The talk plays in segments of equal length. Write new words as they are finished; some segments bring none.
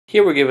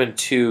Here we're given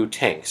two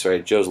tanks,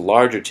 right? Joe's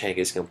larger tank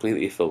is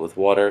completely filled with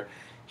water.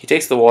 He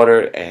takes the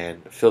water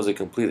and fills it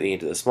completely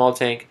into the small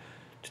tank.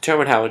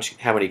 Determine how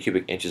many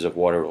cubic inches of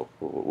water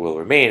will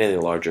remain in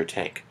the larger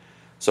tank.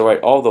 So, right,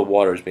 all the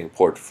water is being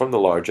poured from the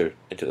larger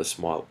into the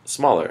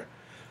smaller.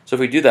 So if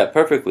we do that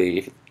perfectly,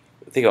 if you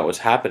think about what's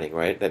happening,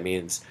 right, that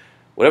means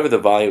whatever the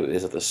volume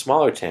is of the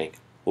smaller tank,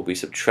 we'll be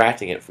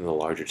subtracting it from the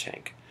larger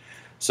tank.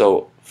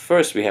 So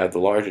first we have the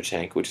larger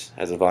tank, which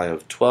has a volume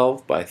of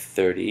 12 by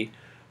 30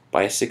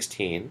 by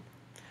 16,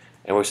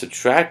 and we're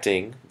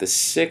subtracting the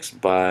 6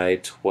 by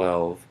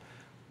 12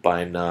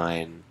 by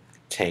 9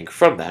 tank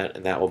from that,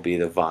 and that will be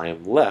the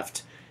volume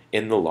left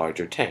in the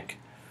larger tank.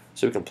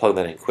 So we can plug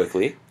that in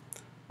quickly,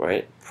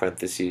 right?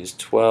 Parentheses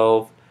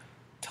 12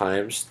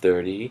 times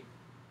 30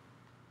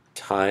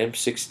 times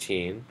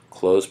 16,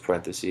 close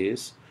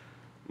parentheses,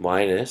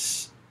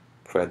 minus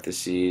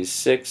parentheses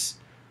 6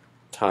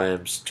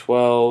 times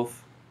 12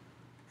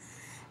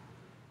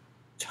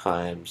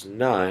 times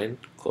 9,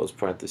 close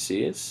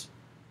parentheses,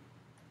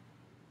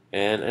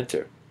 and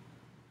enter.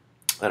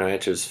 And our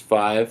answer is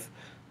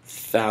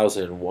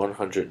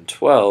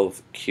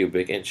 5,112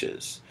 cubic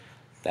inches.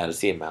 That is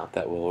the amount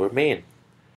that will remain.